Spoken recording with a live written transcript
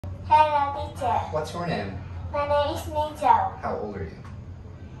Hello, teacher. What's your name? My name is Châu. How old are you?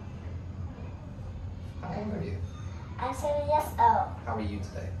 How old are you? I'm 7 years old. How are you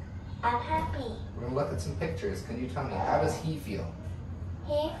today? I'm happy. We're going to look at some pictures. Can you tell me, how does he feel?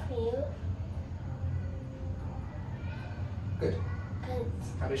 He feels Good. good.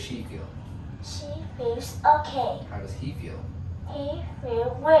 How does she feel? She feels okay. How does he feel? He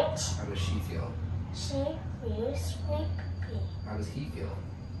feels rich. How does she feel? She feels sleepy. How does he feel?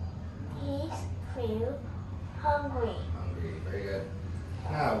 He feels hungry. Hungry. Very good.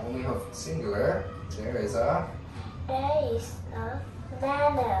 Now, when we have singular, there is a... There is a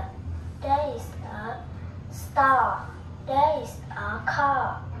banner. There is a star. There is a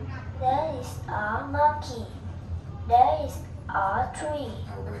car. There is a monkey. There is a tree.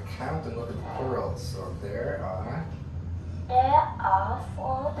 Now we're going to count and look at the plurals. So there are... There are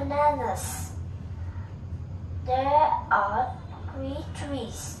 4 bananas. There are 3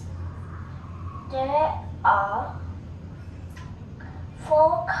 trees. There are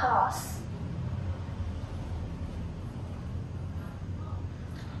 4 cars.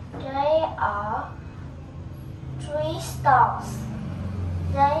 There are 3 stars.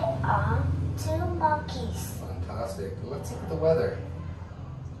 There are 2 monkeys. Fantastic. Let's look at the weather.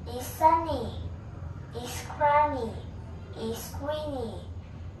 It's sunny. It's cloudy. It's windy.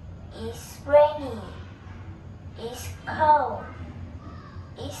 It's rainy. It's cold.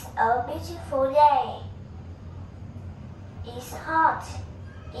 It's a beautiful day. It's hot.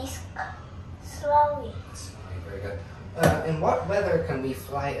 It's snowy. Very good. In what weather can we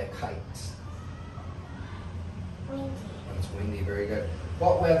fly a kite? Windy. When it's windy, very good.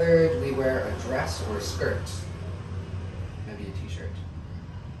 What weather do we wear a dress or a skirt? Maybe a t-shirt.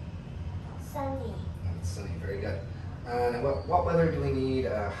 Sunny. When it's sunny, very good. And in what weather do we need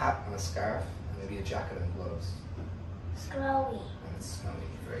a hat and a scarf and maybe a jacket and gloves? Snowy. When it's snowy,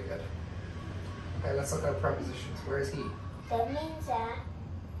 very good. Okay, let's look at prepositions. Where is he? The ninja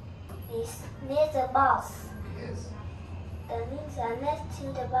is near the bus. He is. The ninja next to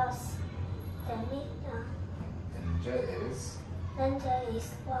the bus. The ninja Ninja is.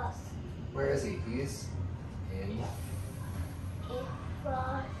 bus. Where is he? He's in In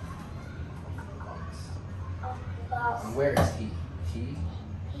front box. of the bus. And where is he? He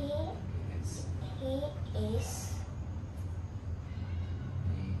He is. is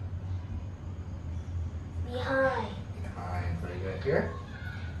He behind. behind. Very good. Here.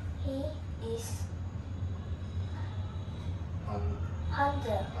 He is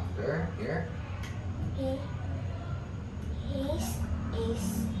Under. under. Here. He is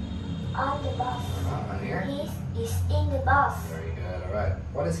on the bus. And here. He is in the bus. Very good. All right.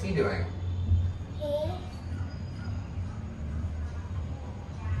 What is he doing? He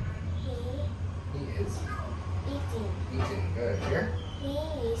He is eating. eating. Good. Here. He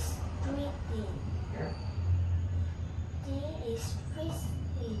is drinking. Here. He is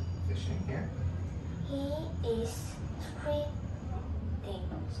fishing. Fishing. Here. He is sleeping.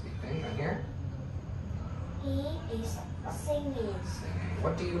 Sleeping. And here. He is singing. Singing.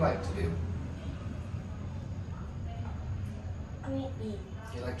 What do you like to do? Drinking.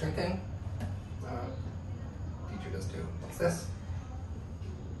 You like drinking? Teacher does too. What's this?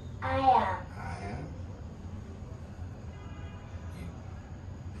 I am. I am.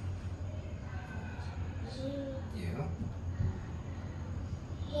 You. You.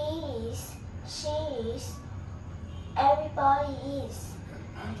 He is. She is. Everybody is.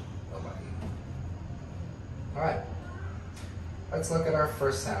 And nobody. All right. Let's look at our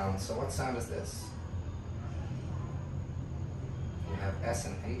first sound. So what sound is this? We have S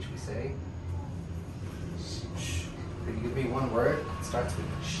and H, we say. Sh. Could you give me one word? It starts with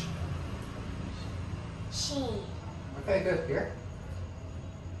sh. She. Okay, good. Here.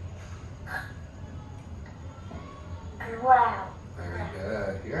 Ground. Very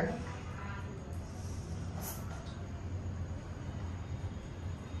good. Here.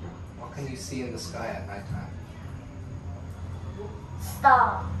 What can you see in the sky at nighttime?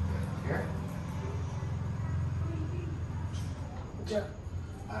 Star. Good. Here. J.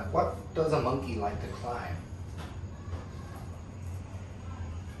 What does a monkey like to climb?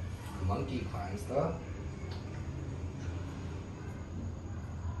 A monkey climbs the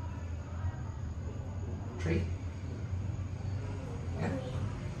tree. Yeah.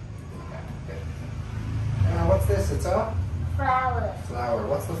 Okay, good. Now what's this? It's a Flower. flower.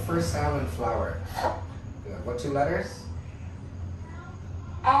 What's the first sound in flower? Good. What 2 letters?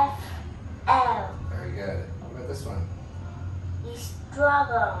 F. L. Very good. What about this one? Is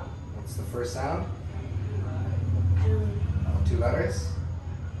dragon. What's the first sound? G. What 2 letters?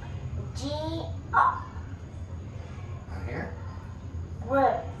 G. R. And here?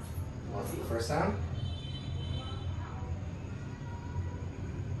 Word. first sound.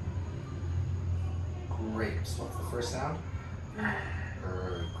 Grapes. What's the first sound?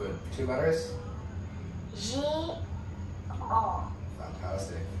 Good. 2 letters. G-R.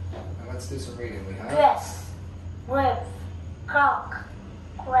 Fantastic. And let's do some reading. We have Dress, grip, clock,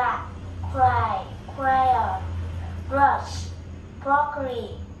 crab, cry, crayon, brush,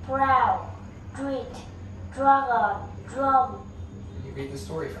 broccoli, brown, street, dragon, drum. Can you read the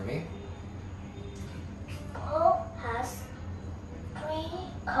story for me? Paul has 3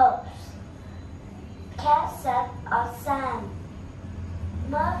 cups. Cat sat on sand.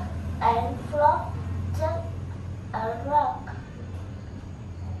 Muff and Flop took a rug.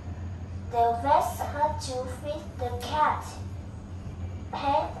 The vest had to fit the cat.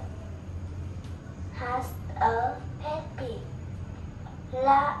 Pet has a pet pig.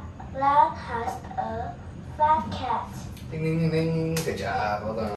 Lamb has a fat cat. Ding ding ding ding. Good job. Well done.